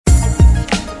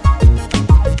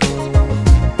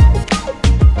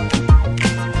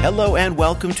Hello and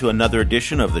welcome to another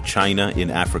edition of the China in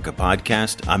Africa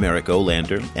podcast. I'm Eric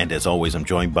Olander, and as always, I'm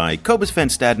joined by Cobus van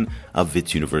Staden of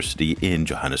Wits University in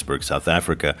Johannesburg, South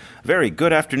Africa. Very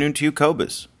good afternoon to you,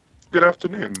 Cobus. Good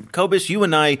afternoon. Cobus, you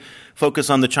and I focus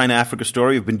on the China-Africa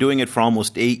story. We've been doing it for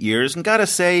almost 8 years, and gotta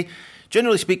say,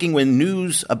 generally speaking, when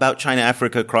news about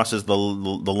China-Africa crosses the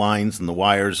lines and the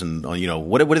wires and,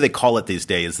 what do they call it these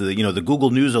days? The Google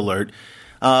News alert.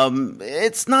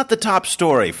 It's not the top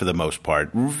story for the most part.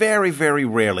 Very, very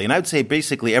rarely. And I would say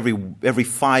basically every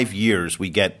 5 years we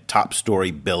get top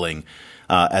story billing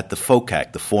at the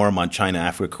FOCAC, the Forum on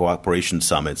China-Africa Cooperation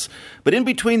Summits. But in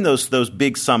between those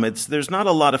big summits, there's not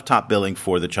a lot of top billing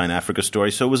for the China-Africa story.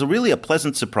 So it was really a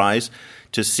pleasant surprise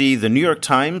to see the New York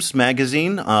Times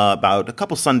Magazine about a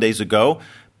couple Sundays ago.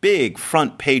 Big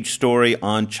front page story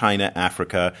on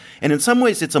China-Africa. And in some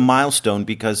ways, it's a milestone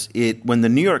because when the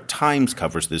New York Times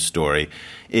covers this story,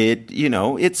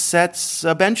 it sets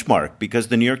a benchmark because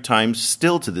the New York Times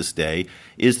still to this day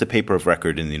is the paper of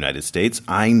record in the United States.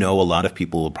 I know a lot of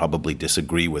people will probably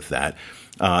disagree with that.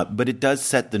 But it does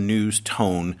set the news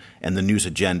tone and the news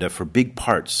agenda for big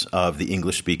parts of the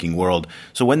English-speaking world.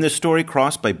 So when this story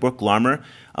crossed by Brooke Larmer,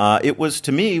 it was,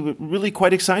 to me, really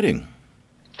quite exciting.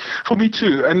 For me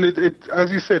too, and it as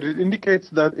you said, it indicates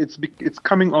that it's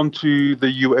coming onto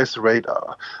the U.S.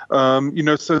 radar.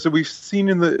 So we've seen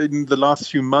in the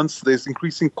last few months there's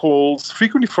increasing calls,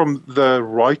 frequently from the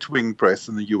right-wing press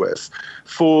in the U.S.,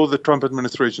 for the Trump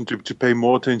administration to pay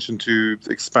more attention to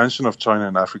the expansion of China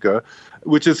and Africa,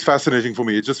 which is fascinating for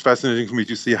me. It's just fascinating for me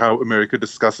to see how America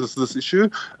discusses this issue,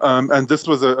 and this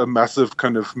was a massive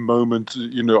kind of moment,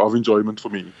 of enjoyment for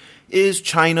me. Is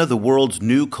China the world's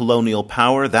new colonial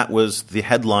power? That was the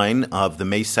headline of the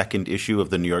May 2nd issue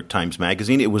of the New York Times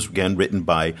Magazine. It was, again, written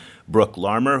by Brooke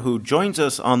Larmer, who joins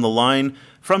us on the line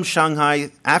from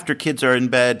Shanghai after kids are in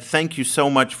bed. Thank you so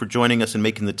much for joining us and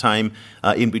making the time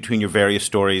in between your various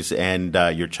stories and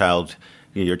your child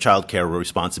care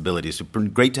responsibilities. It's been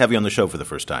great to have you on the show for the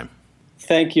first time.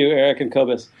 Thank you, Eric and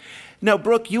Cobus. Now,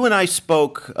 Brooke, you and I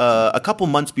spoke a couple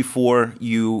months before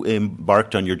you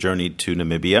embarked on your journey to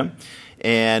Namibia,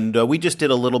 and we just did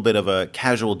a little bit of a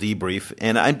casual debrief,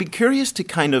 and I'd be curious to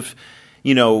kind of,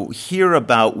 hear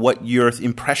about what your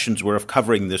impressions were of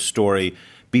covering this story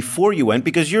before you went,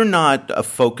 because you're not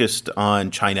focused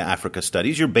on China-Africa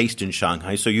studies. You're based in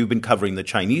Shanghai, so you've been covering the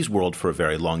Chinese world for a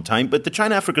very long time, but the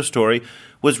China-Africa story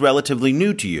was relatively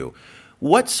new to you.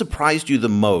 What surprised you the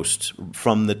most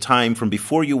from the time from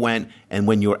before you went and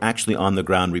when you were actually on the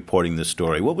ground reporting this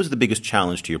story? What was the biggest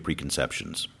challenge to your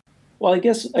preconceptions? Well, I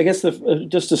guess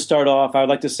just to start off, I would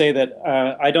like to say that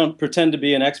I don't pretend to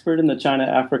be an expert in the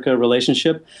China-Africa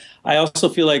relationship. I also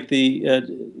feel like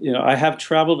I have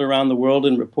traveled around the world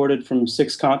and reported from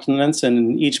 6 continents, and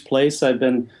in each place I've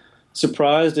been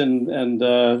surprised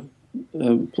and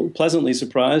pleasantly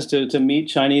surprised to meet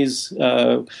Chinese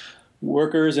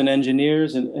workers and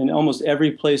engineers in almost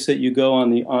every place that you go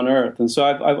on Earth. And so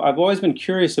I've always been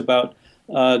curious about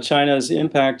China's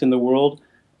impact in the world.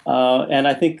 And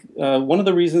I think one of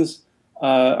the reasons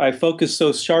I focus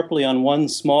so sharply on one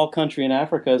small country in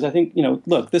Africa is I think,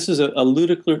 look, this is a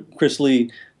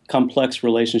ludicrously complex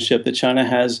relationship that China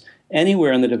has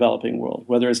anywhere in the developing world,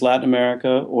 whether it's Latin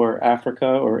America or Africa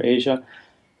or Asia.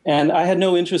 And I had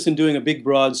no interest in doing a big,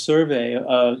 broad survey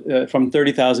from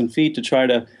 30,000 feet to try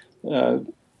to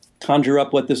conjure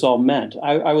up what this all meant.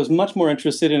 I was much more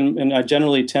interested in, and I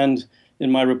generally tend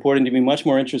in my reporting to be much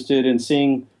more interested in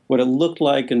seeing what it looked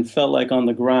like and felt like on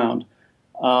the ground,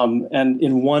 and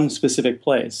in one specific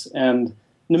place. And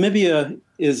Namibia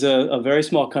is a very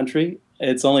small country.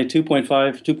 It's only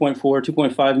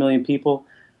 2.5 million people,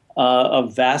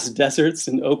 of vast deserts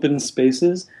and open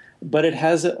spaces, but it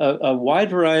has a wide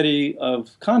variety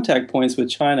of contact points with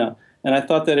China. And I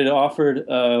thought that it offered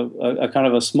a kind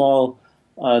of a small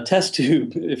test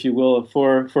tube, if you will,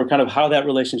 for kind of how that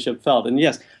relationship felt. And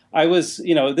yes, I was,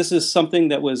 this is something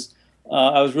that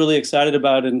I was really excited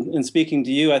about. In speaking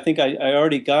to you, I think I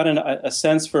already got a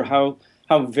sense for how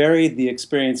varied the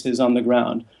experience is on the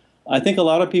ground. I think a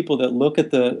lot of people that look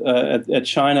at at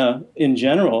China in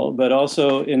general, but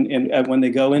also when they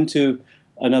go into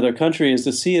another country, is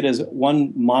to see it as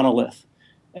one monolith,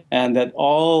 and that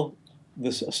all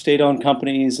the state-owned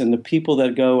companies and the people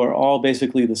that go are all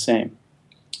basically the same.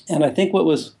 And I think what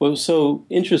was so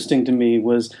interesting to me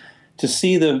was to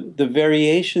see the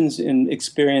variations in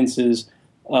experiences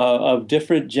of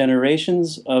different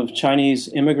generations of Chinese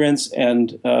immigrants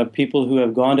and people who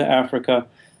have gone to Africa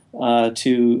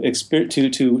to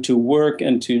work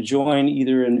and to join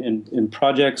either in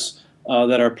projects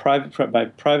that are by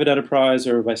private enterprise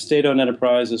or by state-owned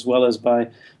enterprise, as well as by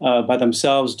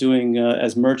themselves doing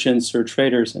as merchants or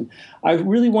traders. And I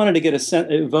really wanted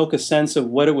to evoke a sense of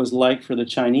what it was like for the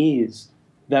Chinese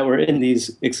that were in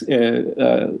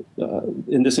in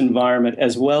this environment,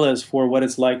 as well as for what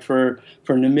it's like for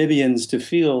Namibians to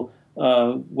feel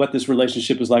what this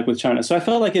relationship is like with China. So I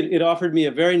felt like it offered me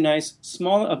a very nice,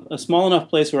 small enough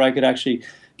place where I could actually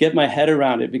get my head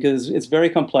around it, because it's very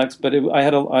complex. But I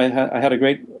had a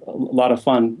lot of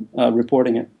fun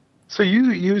reporting it. So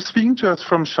you were speaking to us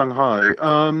from Shanghai,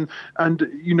 and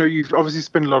you've obviously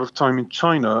spent a lot of time in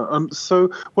China.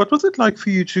 So what was it like for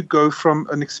you to go from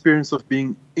an experience of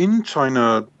being in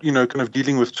China, kind of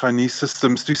dealing with Chinese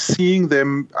systems, to seeing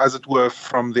them, as it were,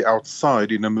 from the outside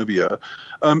in Namibia?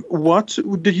 What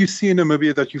did you see in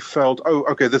Namibia that you felt, oh,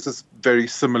 okay, this is very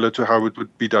similar to how it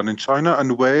would be done in China?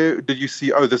 And where did you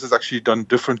see, oh, this is actually done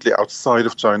differently outside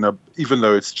of China, even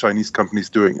though it's Chinese companies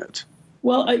doing it?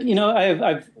 Well,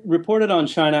 I've reported on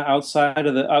China outside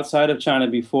of China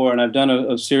before, and I've done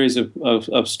a series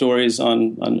of stories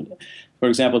on, for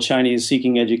example, Chinese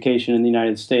seeking education in the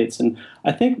United States. And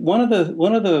I think one of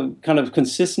the kind of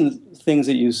consistent things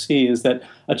that you see is that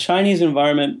a Chinese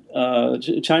environment,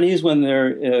 Chinese, when they're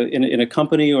in a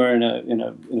company or in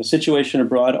a situation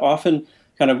abroad, often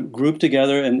kind of group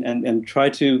together and try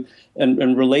to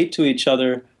and relate to each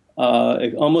other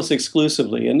almost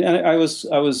exclusively. And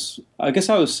I guess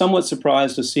I was somewhat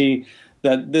surprised to see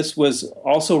that this was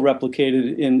also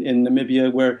replicated in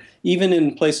Namibia, where even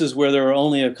in places where there are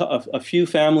only a few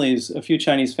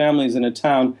Chinese families in a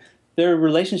town, their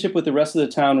relationship with the rest of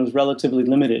the town was relatively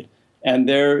limited. And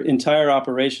their entire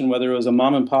operation, whether it was a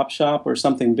mom and pop shop or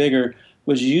something bigger,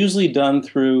 was usually done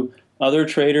through other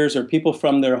traders or people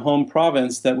from their home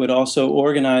province that would also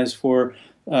organize for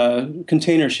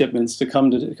container shipments to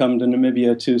come to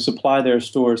Namibia to supply their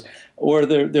stores, or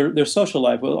their social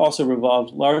life will also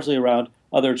revolve largely around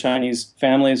other Chinese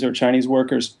families or Chinese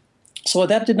workers. So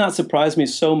that did not surprise me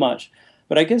so much.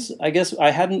 But I guess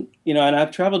I hadn't, and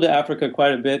I've traveled to Africa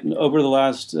quite a bit. And over the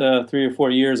last 3 or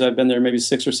 4 years, I've been there maybe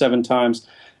 6 or 7 times.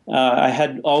 I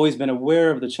had always been aware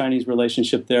of the Chinese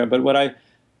relationship there, but what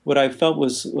I felt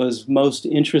was most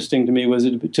interesting to me was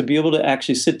to be able to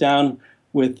actually sit down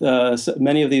with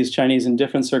many of these Chinese in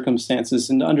different circumstances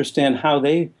and to understand how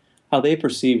they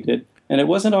perceived it. And it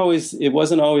wasn't always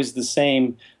the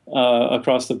same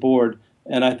across the board.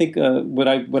 And I think what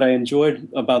I enjoyed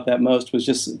about that most was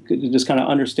just kind of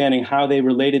understanding how they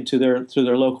related to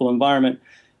their local environment.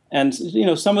 And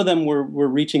some of them were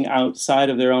reaching outside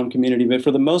of their own community, but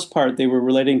for the most part, they were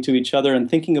relating to each other and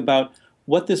thinking about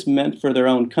what this meant for their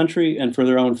own country and for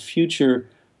their own future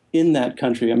in that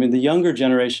country. I mean, the younger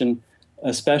generation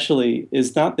especially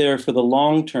is not there for the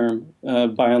long term,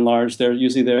 by and large. They're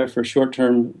usually there for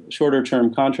shorter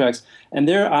term contracts. And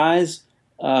their eyes,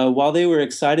 while they were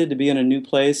excited to be in a new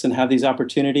place and have these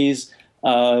opportunities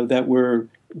that were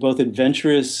both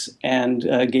adventurous and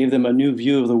gave them a new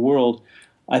view of the world,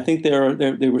 I think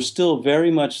they were still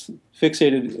very much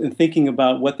fixated in thinking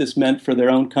about what this meant for their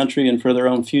own country and for their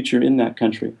own future in that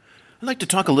country. I'd like to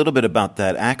talk a little bit about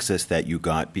that access that you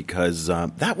got, because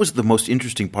that was the most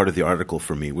interesting part of the article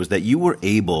for me, was that you were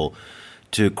able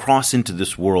to cross into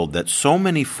this world that so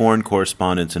many foreign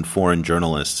correspondents and foreign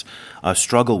journalists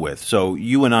struggle with. So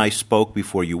you and I spoke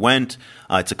before you went.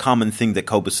 It's a common thing that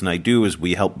Cobus and I do, is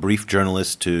we help brief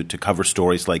journalists to cover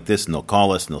stories like this, and they'll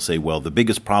call us and they'll say, well, the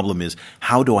biggest problem is,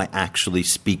 how do I actually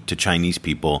speak to Chinese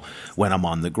people when I'm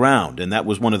on the ground? And that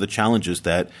was one of the challenges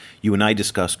that you and I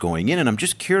discussed going in. And I'm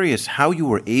just curious how you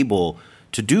were able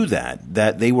to do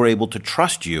that they were able to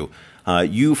trust you.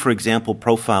 You, for example,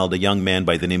 profiled a young man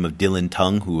by the name of Dylan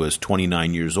Tung, who was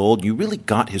 29 years old. You really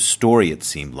got his story, it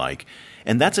seemed like.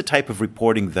 And that's a type of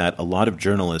reporting that a lot of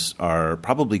journalists are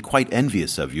probably quite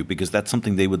envious of you, because that's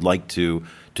something they would like to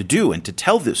do and to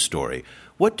tell this story.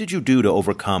 What did you do to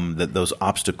overcome those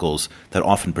obstacles that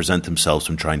often present themselves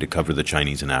from trying to cover the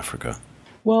Chinese in Africa?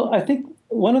 Well, I think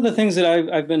one of the things that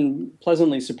I've been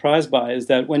pleasantly surprised by is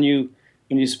that when you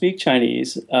speak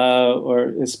Chinese,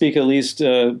 or speak at least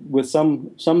with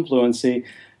some fluency,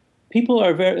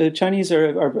 Chinese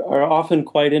are often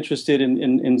quite interested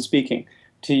in speaking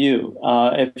to you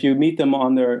if you meet them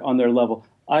on their level.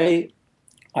 I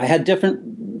had different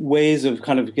ways of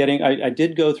kind of getting. I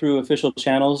did go through official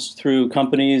channels, through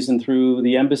companies and through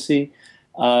the embassy.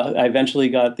 I eventually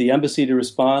got the embassy to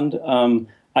respond.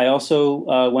 I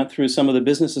also went through some of the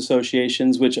business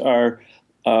associations, which are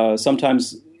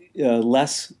sometimes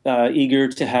less eager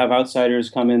to have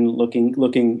outsiders come in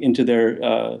looking into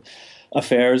their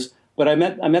affairs. but I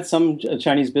met some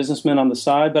Chinese businessmen on the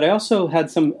side, but I also had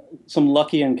some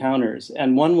lucky encounters.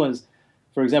 And one was,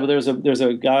 for example, there's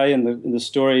a guy in the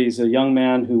story. He's a young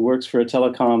man who works for a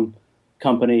telecom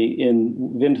company in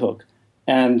Windhoek,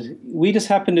 and we just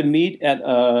happened to meet at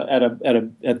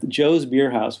Joe's Beer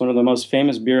House, one of the most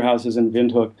famous beer houses in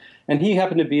Windhoek. And he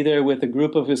happened to be there with a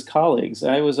group of his colleagues.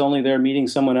 I was only there meeting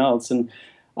someone else, and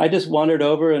I just wandered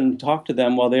over and talked to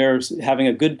them while they were having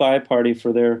a goodbye party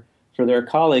for their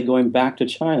colleague going back to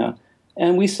China.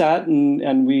 And we sat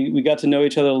and we got to know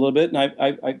each other a little bit.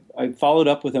 And I followed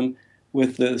up with him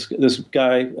with this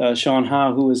guy Sean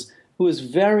Hao, who was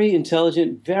very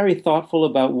intelligent, very thoughtful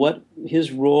about what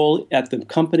his role at the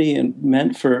company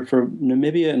meant for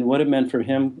Namibia and what it meant for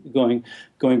him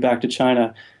going back to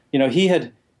China. You know,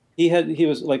 he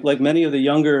was like many of the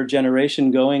younger generation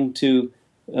going to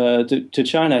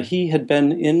China. He had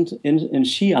been in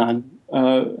Xi'an,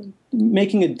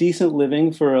 making a decent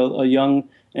living for a young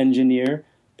engineer,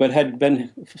 but had been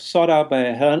sought out by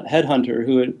a headhunter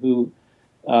who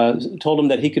told him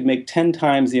that he could make 10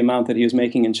 times the amount that he was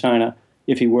making in China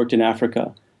if he worked in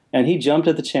Africa. And he jumped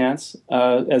at the chance,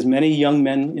 as many young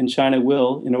men in China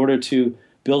will, in order to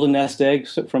build a nest egg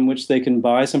from which they can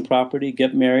buy some property,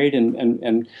 get married,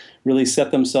 and really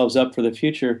set themselves up for the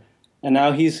future. And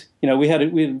now we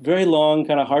had very long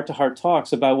kind of heart-to-heart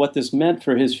talks about what this meant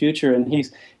for his future. And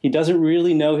he doesn't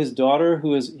really know his daughter,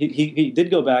 he did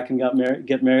go back and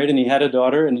get married, and he had a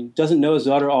daughter, and he doesn't know his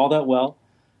daughter all that well.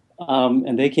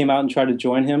 And they came out and tried to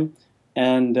join him,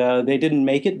 and they didn't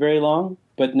make it very long.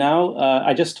 But now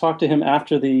I just talked to him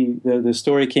after the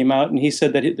story came out, and he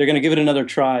said that they're going to give it another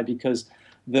try because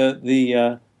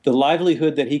the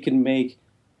livelihood that he can make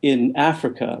in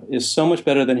Africa is so much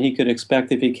better than he could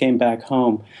expect if he came back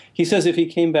home. He says if he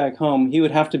came back home, he would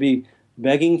have to be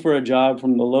begging for a job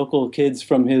from the local kids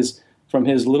from his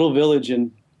little village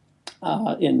in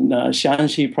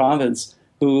Shanxi province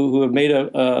who have made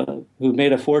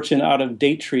a fortune out of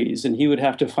date trees, and he would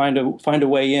have to find a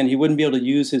way in. He wouldn't be able to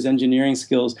use his engineering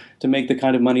skills to make the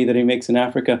kind of money that he makes in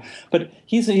Africa. But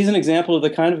he's an example of the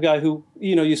kind of guy who,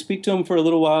 you speak to him for a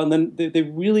little while, and then they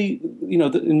really,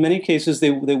 in many cases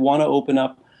they want to open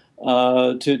up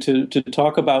to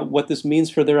talk about what this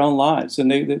means for their own lives, and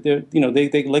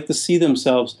they like to see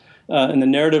themselves in the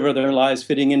narrative of their lives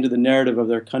fitting into the narrative of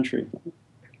their country.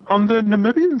 On the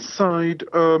Namibian side,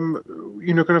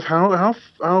 kind of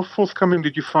how forthcoming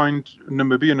did you find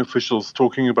Namibian officials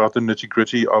talking about the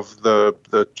nitty-gritty of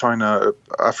the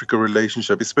China-Africa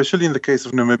relationship, especially in the case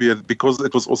of Namibia, because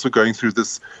it was also going through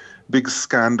this big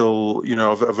scandal,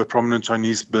 of a prominent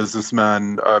Chinese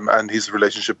businessman and his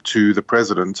relationship to the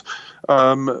president.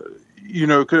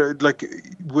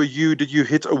 Did you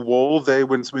hit a wall there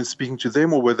when speaking to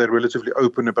them, or were they relatively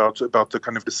open about the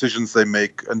kind of decisions they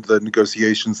make and the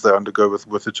negotiations they undergo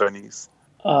with the Chinese?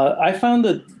 I found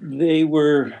that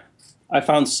I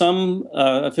found some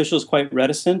officials quite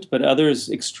reticent, but others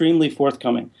extremely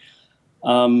forthcoming.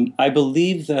 I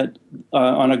believe that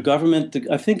on a government,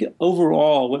 I think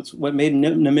overall what made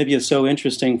Namibia so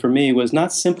interesting for me was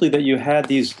not simply that you had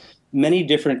these many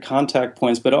different contact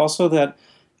points, but also that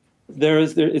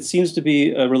it seems to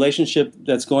be a relationship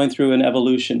that's going through an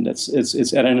evolution.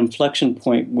 It's at an inflection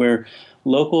point where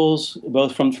locals,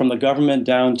 both from the government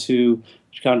down to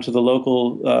the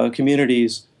local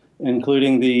communities,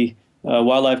 including the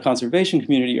wildlife conservation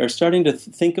community, are starting to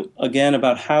think again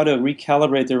about how to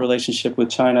recalibrate their relationship with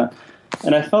China.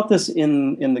 And I felt this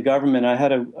in the government. I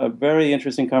had a very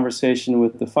interesting conversation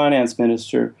with the finance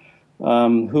minister,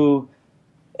 who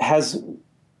has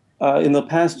in the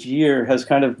past year has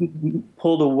kind of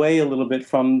pulled away a little bit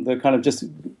from the kind of just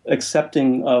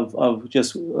accepting of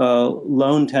just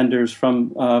loan tenders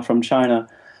from China,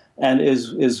 and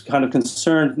is kind of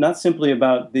concerned not simply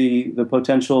about the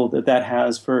potential that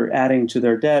has for adding to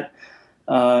their debt,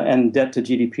 and debt to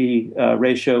GDP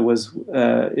ratio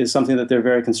is something that they're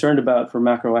very concerned about for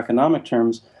macroeconomic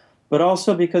terms, but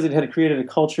also because it had created a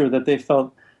culture that they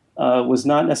felt was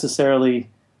not necessarily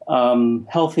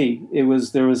healthy.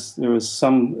 There was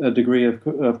some degree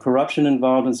of corruption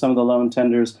involved in some of the loan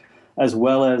tenders, as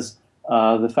well as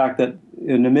the fact that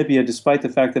in Namibia, despite the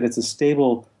fact that it's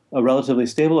a relatively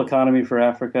stable economy for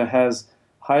Africa, has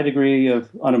high degree of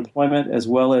unemployment as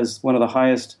well as one of the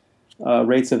highest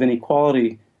rates of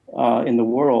inequality in the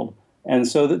world. And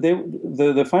so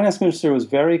the finance minister was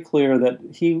very clear that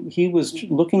he was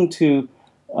looking to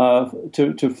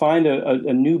find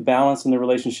a new balance in the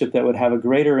relationship that would have a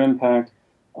greater impact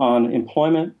on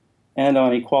employment and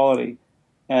on equality.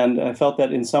 And I felt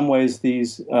that in some ways the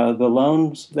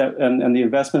loans and the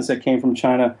investments that came from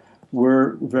China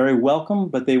were very welcome,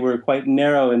 but they were quite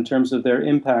narrow in terms of their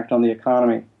impact on the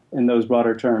economy in those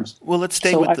broader terms. Well, let's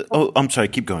stay I'm sorry,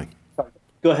 keep going.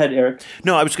 Go ahead, Eric.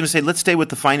 No, I was going to say let's stay with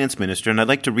the finance minister, and I'd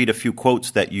like to read a few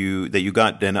quotes that you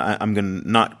got, and I'm going to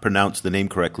not pronounce the name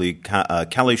correctly. Kalle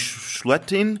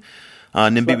Schlettwin,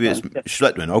 Namibia's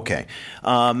Schlettwin. Okay.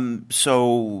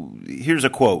 So here's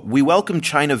a quote: "We welcome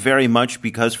China very much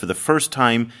because for the first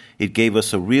time it gave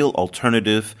us a real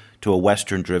alternative to a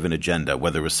Western-driven agenda,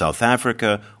 whether it was South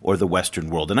Africa or the Western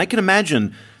world." And I can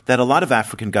imagine that a lot of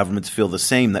African governments feel the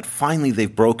same, that finally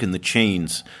they've broken the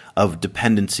chains of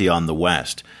dependency on the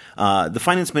West. The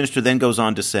finance minister then goes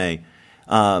on to say,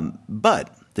 but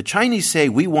the Chinese say,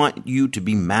 we want you to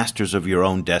be masters of your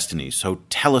own destiny, so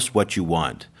tell us what you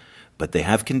want. But they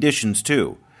have conditions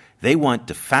too. They want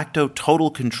de facto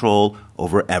total control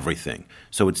over everything.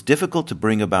 So it's difficult to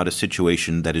bring about a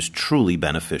situation that is truly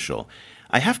beneficial.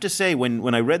 I have to say,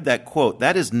 when I read that quote,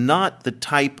 that is not the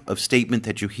type of statement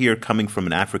that you hear coming from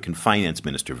an African finance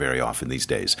minister very often these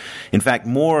days. In fact,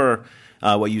 more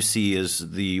what you see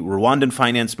is the Rwandan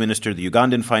finance minister, the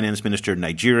Ugandan finance minister,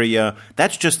 Nigeria.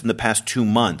 That's just in the past 2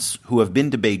 months, who have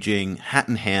been to Beijing, hat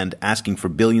in hand, asking for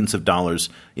billions of dollars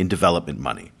in development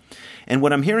money. And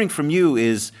what I'm hearing from you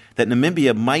is that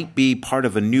Namibia might be part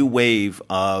of a new wave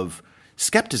of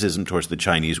skepticism towards the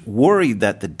Chinese, worried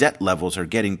that the debt levels are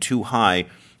getting too high,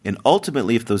 and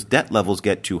ultimately, if those debt levels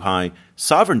get too high,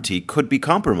 sovereignty could be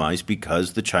compromised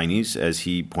because the Chinese, as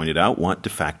he pointed out, want de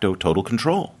facto total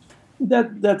control.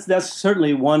 That's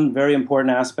certainly one very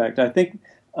important aspect. I think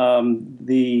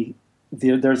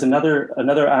there's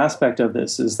another aspect of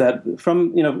this is that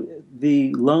from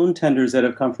the loan tenders that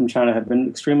have come from China have been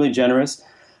extremely generous.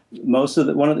 Most of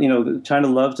China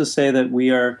loves to say that we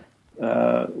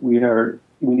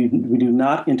do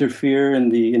not interfere in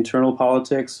the internal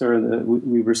politics or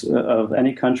of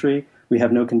any country. We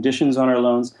have no conditions on our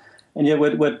loans. And yet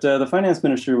what the finance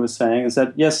minister was saying is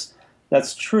that, yes,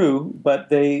 that's true, but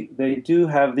they do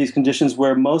have these conditions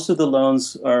where most of the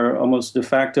loans are almost de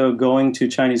facto going to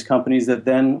Chinese companies that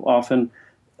then often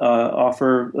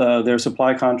offer their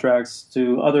supply contracts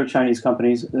to other Chinese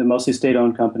companies, mostly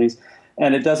state-owned companies,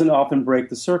 and it doesn't often break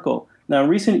the circle. Now, in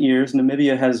recent years,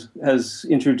 Namibia has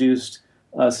introduced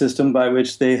a system by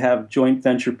which they have joint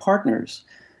venture partners.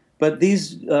 But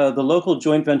these the local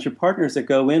joint venture partners that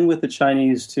go in with the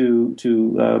Chinese to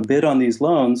bid on these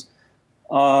loans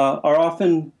are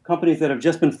often companies that have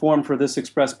just been formed for this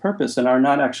express purpose and are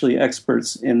not actually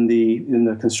experts in the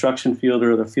construction field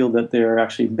or the field that they're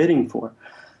actually bidding for.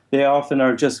 They often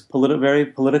are just very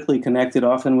politically connected,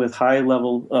 often with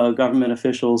high-level government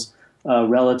officials,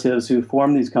 relatives who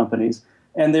form these companies,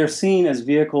 and they're seen as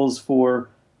vehicles for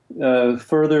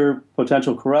further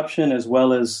potential corruption, as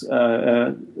well as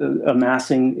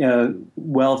amassing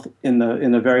wealth in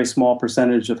a very small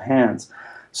percentage of hands.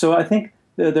 So I think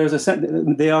there's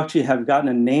they actually have gotten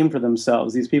a name for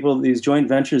themselves. These people, these joint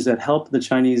ventures that help the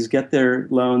Chinese get their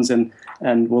loans and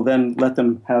will then let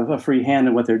them have a free hand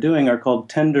in what they're doing, are called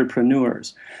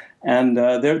tenderpreneurs. And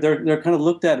they're kind of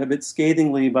looked at a bit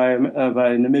scathingly by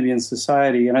Namibian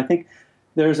society. And I think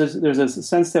there's a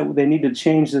sense that they need to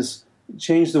change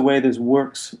the way this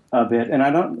works a bit. And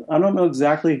I don't know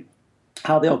exactly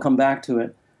how they'll come back to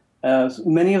it.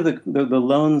 Many of the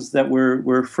loans that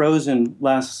were frozen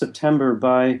last September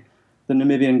by the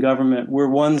Namibian government were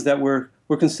ones that were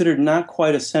considered not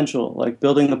quite essential, like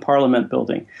building the parliament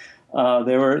building.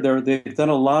 They've done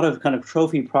a lot of kind of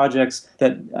trophy projects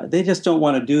that they just don't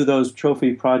want to do those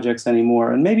trophy projects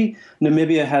anymore. And maybe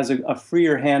Namibia has a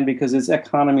freer hand because its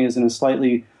economy is in a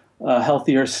slightly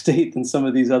healthier state than some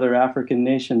of these other African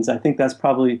nations. I think that's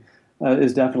probably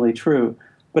is definitely true.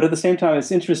 But at the same time,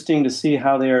 it's interesting to see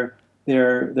how they're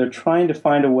trying to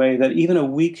find a way that even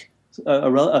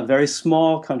a very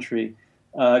small country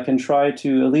can try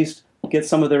to at least get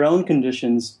some of their own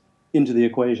conditions into the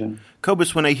equation.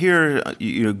 Cobus, when I hear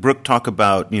Brooke talk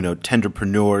about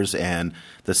tenderpreneurs and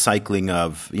the cycling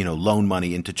of loan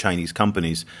money into Chinese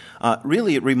companies,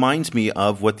 really it reminds me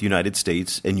of what the United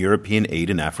States and European aid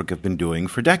in Africa have been doing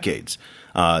for decades.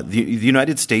 The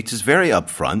United States is very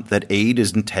upfront that aid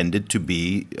is intended to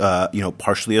be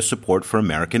partially a support for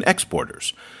American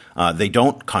exporters. They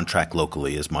don't contract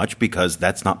locally as much because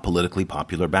that's not politically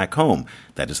popular back home.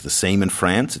 That is the same in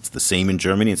France. It's the same in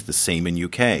Germany. It's the same in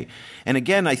UK. And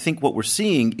again, I think what we're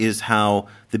seeing is how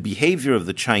the behavior of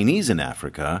the Chinese in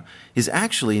Africa is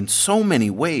actually in so many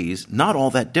ways not all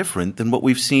that different than what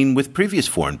we've seen with previous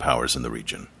foreign powers in the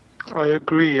region. I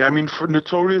agree. I mean,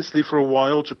 notoriously, for a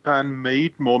while, Japan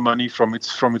made more money from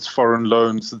its foreign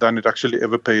loans than it actually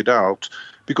ever paid out,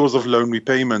 because of loan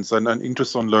repayments and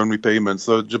interest on loan repayments.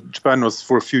 So Japan was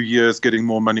for a few years getting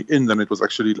more money in than it was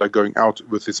actually going out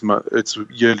with its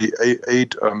yearly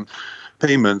aid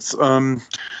payments.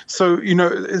 So,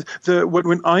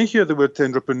 when I hear the word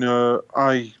entrepreneur,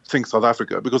 I think South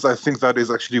Africa, because I think that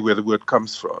is actually where the word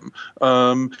comes from.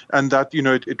 And that,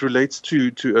 it relates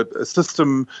to a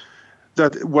system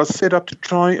that was set up to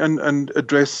try and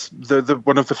address the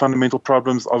one of the fundamental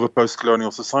problems of a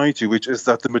post-colonial society, which is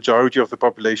that the majority of the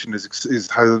population is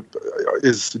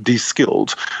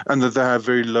de-skilled, and that they have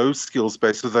very low skills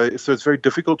base. So it's very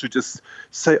difficult to just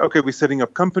say, okay, we're setting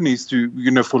up companies to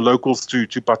for locals to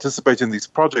participate in these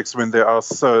projects when there are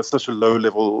such a low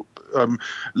level,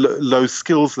 low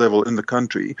skills level in the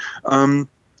country.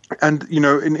 And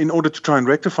in order to try and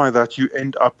rectify that, you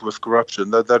end up with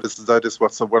corruption. That is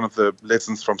what's one of the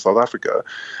lessons from South Africa.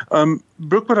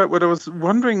 Brooke, what I was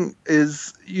wondering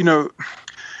is,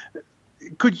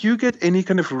 could you get any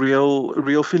kind of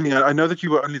real feeling? I know that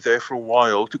you were only there for a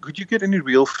while. Could you get any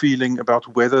real feeling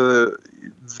about whether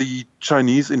the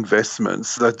Chinese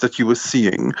investments that you were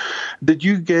seeing, did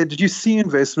you see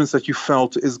investments that you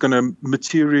felt is going to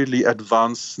materially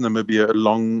advance Namibia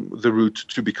along the route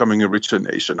to becoming a richer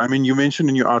nation? I mean, you mentioned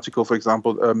in your article, for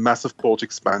example, massive port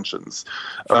expansions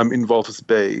in Walvis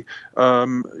Bay.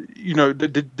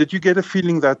 Did you get a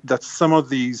feeling that some of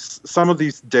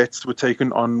these debts were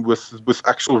taken on with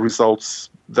actual results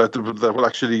that will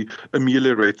actually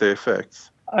ameliorate their effects?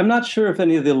 I'm not sure if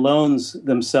any of the loans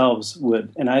themselves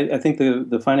would, and I think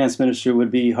the finance minister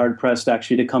would be hard pressed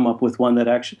actually to come up with one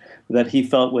that he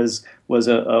felt was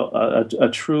a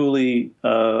truly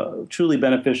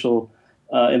beneficial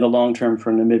in the long term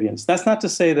for Namibians. That's not to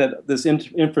say that this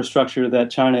infrastructure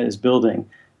that China is building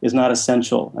is not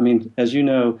essential. I mean, as you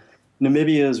know,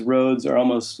 Namibia's roads are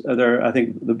I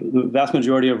think the vast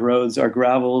majority of roads are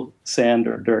gravel, sand,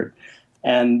 or dirt.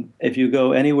 And if you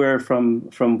go anywhere from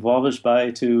Walvis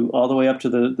Bay to all the way up to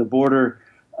the border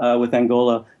with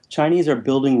Angola, Chinese are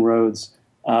building roads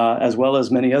as well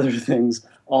as many other things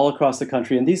all across the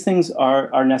country. And these things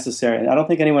are necessary. And I don't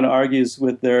think anyone argues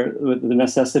with the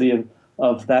necessity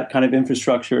of that kind of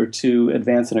infrastructure to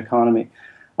advance an economy.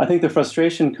 I think the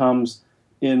frustration comes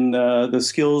in the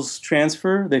skills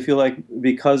transfer. They feel like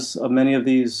because of many of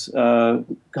these, some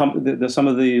of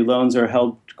the loans are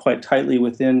held quite tightly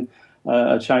within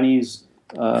a Chinese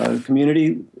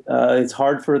community, it's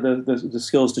hard for the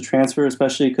skills to transfer,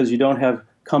 especially because you don't have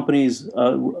companies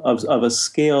of a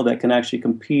scale that can actually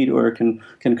compete or can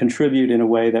contribute in a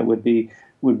way that would be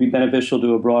beneficial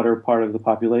to a broader part of the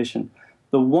population.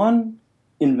 The one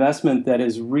investment that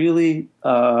is really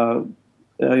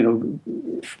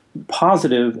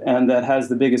positive and that has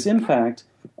the biggest impact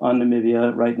on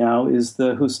Namibia right now is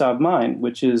the Husab mine,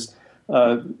 which is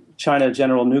China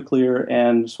General Nuclear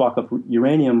and Swakop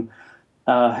Uranium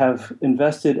have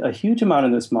invested a huge amount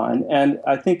in this mine. And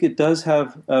I think it does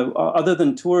have, other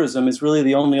than tourism, it's really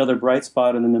the only other bright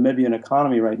spot in the Namibian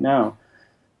economy right now.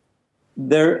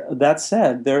 That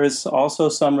said, there is also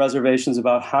some reservations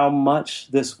about how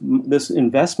much this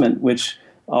investment, which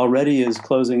already is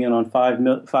closing in on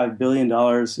 $5 billion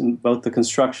in both the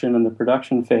construction and the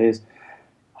production phase,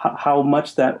 how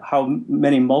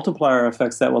many multiplier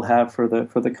effects that will have for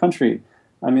the country.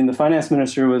 I mean, the finance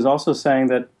minister was also saying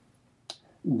that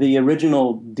the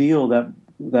original deal that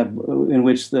in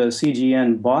which the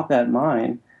CGN bought that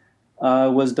mine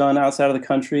was done outside of the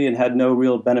country and had no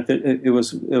real benefit.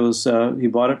 They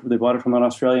bought it from an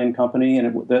Australian company,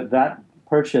 and that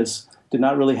purchase did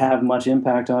not really have much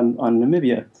impact on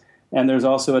Namibia. And there's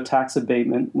also a tax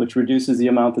abatement which reduces the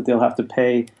amount that they'll have to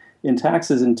pay in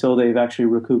taxes until they've actually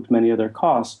recouped many of their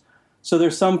costs. So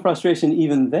there's some frustration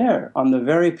even there on the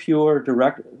very pure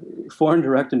foreign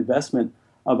direct investment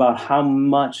about how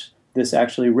much this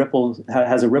actually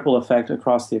has a ripple effect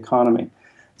across the economy.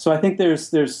 So I think there's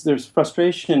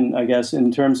frustration, I guess,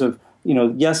 in terms of,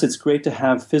 yes, it's great to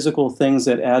have physical things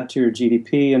that add to your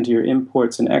GDP and to your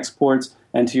imports and exports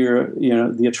and to your,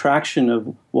 the attraction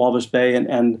of Walvis Bay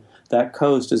and that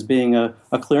coast as being a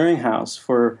clearinghouse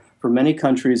for many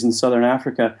countries in southern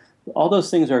Africa. All those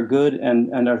things are good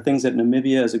and are things that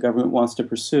Namibia as a government wants to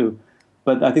pursue.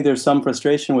 But I think there's some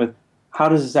frustration with how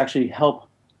does this actually help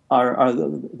our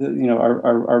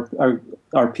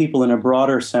people in a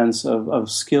broader sense of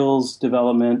skills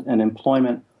development and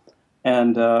employment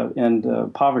and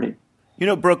poverty.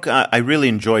 Brooke, I really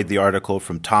enjoyed the article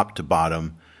from top to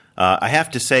bottom. I have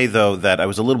to say, though, that I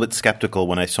was a little bit skeptical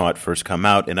when I saw it first come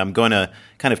out, and I'm going to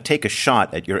kind of take a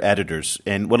shot at your editors.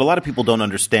 And what a lot of people don't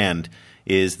understand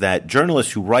is that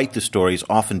journalists who write the stories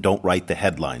often don't write the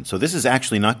headlines. So this is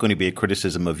actually not going to be a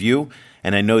criticism of you,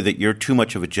 and I know that you're too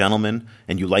much of a gentleman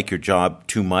and you like your job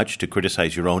too much to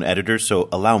criticize your own editors, so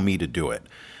allow me to do it.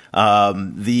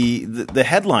 The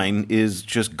headline is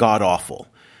just god-awful.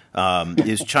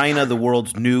 Is China the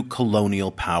world's new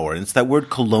colonial power? And it's that word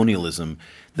colonialism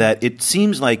that it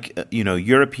seems like,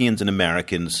 Europeans and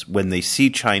Americans, when they see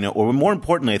China, or more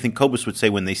importantly, I think Cobus would say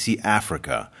when they see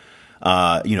Africa,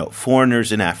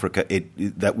 foreigners in Africa,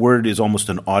 that word is almost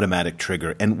an automatic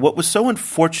trigger. And what was so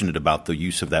unfortunate about the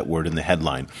use of that word in the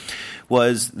headline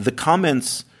was the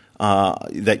comments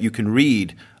that you can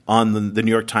read on the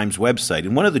New York Times website.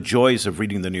 And one of the joys of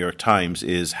reading the New York Times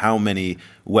is how many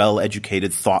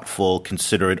well-educated, thoughtful,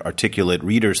 considerate, articulate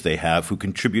readers they have who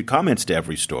contribute comments to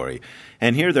every story.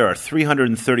 And here there are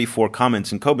 334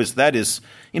 comments in Cobus. That is,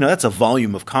 that's a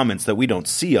volume of comments that we don't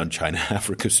see on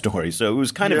China-Africa stories. So it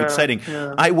was kind of exciting.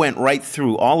 Yeah. I went right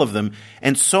through all of them,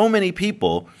 and so many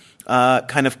people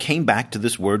kind of came back to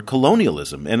this word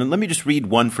colonialism. And let me just read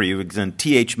one for you.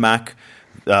 T.H. Mack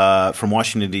from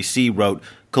Washington, D.C. wrote,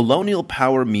 "Colonial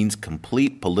power means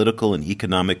complete political and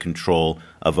economic control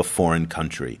of a foreign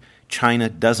country. China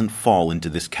doesn't fall into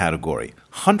this category."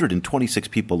 126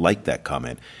 people liked that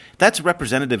comment. That's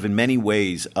representative in many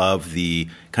ways of the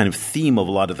kind of theme of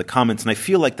a lot of the comments, and I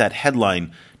feel like that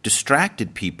headline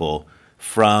distracted people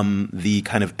from the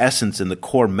kind of essence and the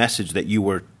core message that you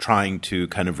were trying to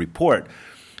kind of report.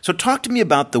 So talk to me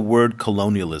about the word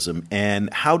colonialism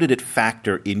and how did it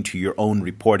factor into your own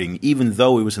reporting? Even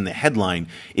though it was in the headline,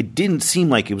 it didn't seem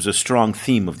like it was a strong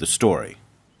theme of the story.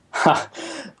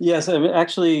 Yes, I mean,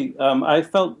 actually, I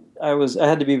felt I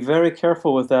had to be very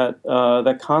careful with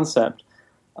that concept.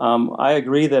 I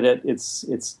agree that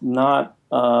it's not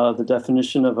the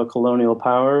definition of a colonial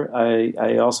power.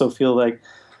 I also feel like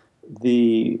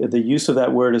the use of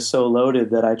that word is so loaded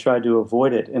that I tried to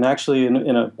avoid it. And actually,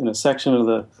 in a section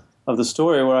of the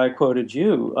story where I quoted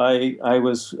you,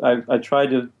 I tried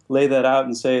to lay that out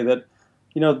and say that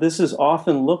this is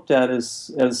often looked at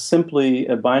as simply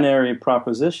a binary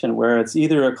proposition where it's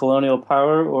either a colonial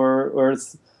power or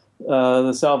it's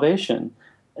the salvation.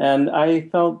 And I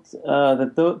felt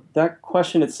that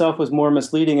question itself was more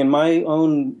misleading. And my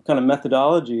own kind of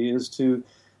methodology is to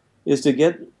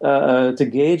get to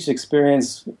gauge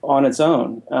experience on its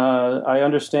own. I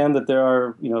understand that there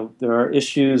are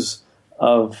issues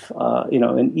of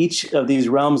in each of these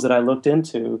realms that I looked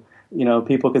into.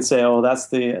 People could say, "Oh, that's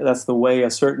the way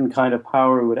a certain kind of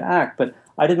power would act," but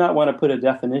I did not want to put a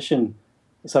definition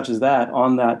such as that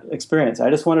on that experience.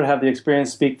 I just wanted to have the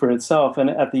experience speak for itself. And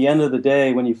at the end of the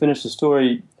day, when you finish the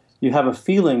story, you have a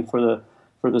feeling for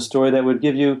the story that would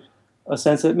give you a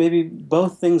sense that maybe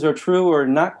both things are true or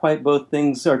not quite both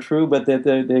things are true, but that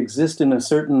they exist in a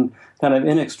certain kind of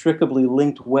inextricably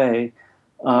linked way,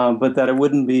 but that it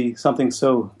wouldn't be something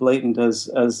so blatant as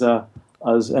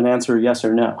an answer yes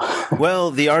or no.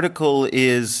 Well, the article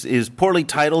is poorly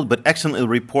titled but excellently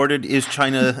reported. Is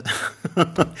China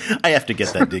I have to get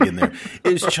that dig in there.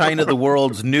 Is China the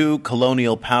world's new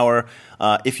colonial power?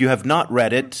 If you have not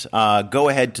read it, go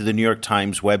ahead to the New York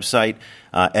Times website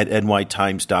at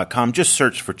nytimes.com. Just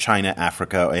search for China,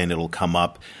 Africa, and it'll come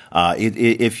up.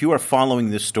 If you are following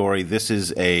this story, this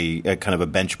is a kind of a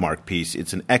benchmark piece.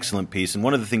 It's an excellent piece. And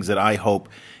one of the things that I hope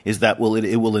is that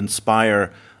it will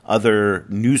inspire other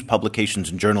news publications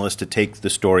and journalists to take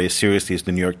the story as seriously as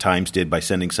the New York Times did by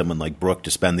sending someone like Brooke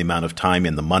to spend the amount of time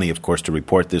and the money, of course, to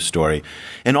report this story.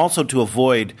 And also to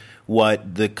avoid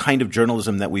what the kind of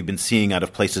journalism that we've been seeing out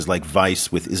of places like Vice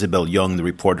with Isabel Young, the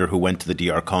reporter who went to the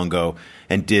DR Congo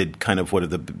and did kind of one of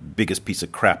the biggest piece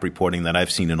of crap reporting that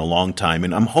I've seen in a long time.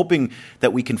 And I'm hoping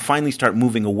that we can finally start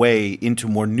moving away into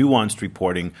more nuanced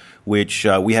reporting, which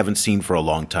we haven't seen for a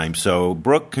long time. So,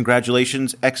 Brooke,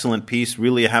 congratulations. Excellent piece.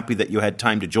 Really happy that you had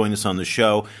time to join us on the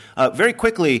show. Very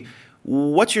quickly,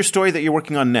 what's your story that you're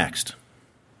working on next?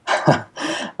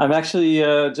 I'm actually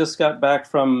just got back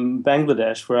from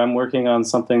Bangladesh, where I'm working on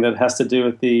something that has to do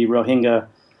with the Rohingya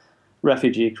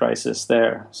refugee crisis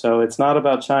there. So it's not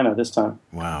about China this time.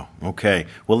 Wow. Okay.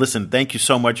 Well, listen, thank you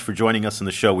so much for joining us on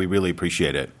the show. We really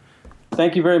appreciate it.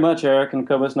 Thank you very much, Eric and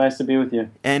Cobus. Nice to be with you.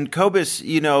 And Cobus,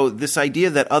 this idea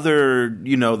that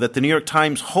that the New York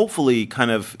Times hopefully kind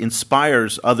of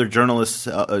inspires other journalists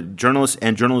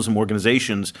and journalism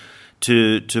organizations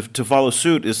to follow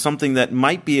suit is something that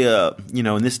might be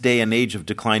in this day and age of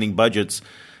declining budgets,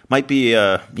 might be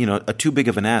a too big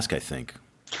of an ask, I think.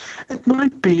 It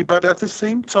might be, but at the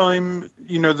same time,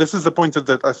 this is the point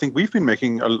that I think we've been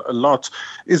making a lot,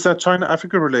 is that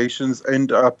China-Africa relations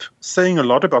end up saying a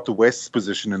lot about the West's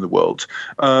position in the world.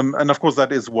 And of course,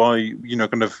 that is why,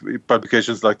 kind of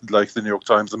publications like the New York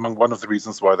Times, among one of the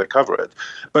reasons why they cover it.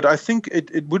 But I think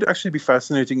it would actually be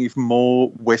fascinating if more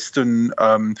Western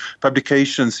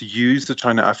publications use the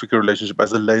China-Africa relationship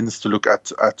as a lens to look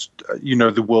at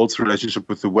the world's relationship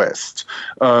with the West,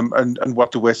 and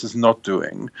what the West is not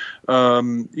doing.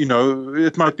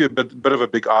 It might be a bit of a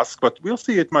big ask, but we'll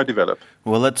see. It might develop.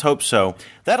 Well, let's hope so.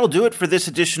 That'll do it for this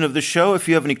edition of the show. If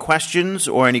you have any questions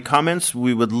or any comments,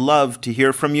 we would love to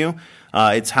hear from you.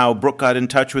 It's how Brooke got in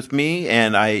touch with me,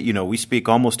 and we speak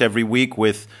almost every week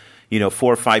with 4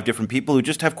 or 5 different people who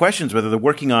just have questions, whether they're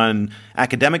working on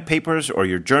academic papers or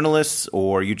you're journalists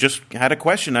or you just had a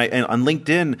question. On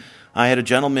LinkedIn, I had a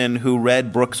gentleman who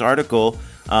read Brooke's article.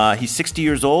 He's 60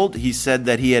 years old. He said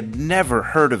that he had never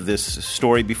heard of this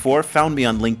story before, found me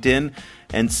on LinkedIn,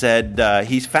 and said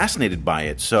he's fascinated by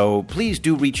it. So please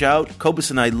do reach out. Cobus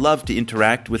and I love to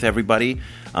interact with everybody.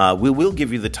 We will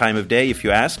give you the time of day if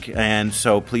you ask, and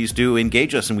so please do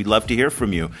engage us, and we'd love to hear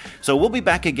from you. So we'll be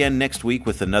back again next week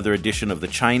with another edition of the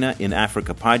China in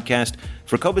Africa podcast.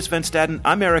 For Cobus Van Staden,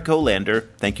 I'm Eric Olander.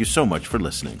 Thank you so much for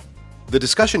listening. The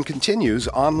discussion continues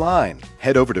online.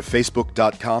 Head over to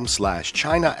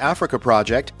facebook.com/China Africa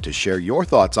Project to share your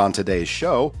thoughts on today's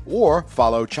show, or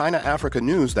follow China Africa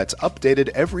News that's updated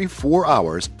every 4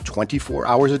 hours, 24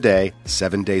 hours a day,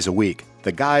 7 days a week.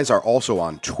 The guys are also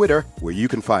on Twitter, where you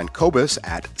can find Cobus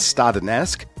at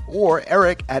Stadenesque or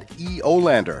Eric at E.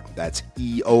 Olander. That's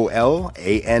EOLANDER.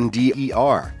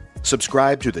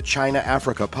 Subscribe to the China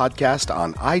Africa podcast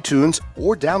on iTunes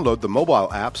or download the mobile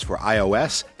apps for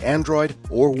iOS, Android,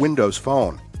 or Windows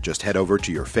Phone. Just head over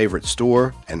to your favorite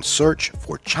store and search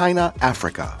for China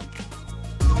Africa.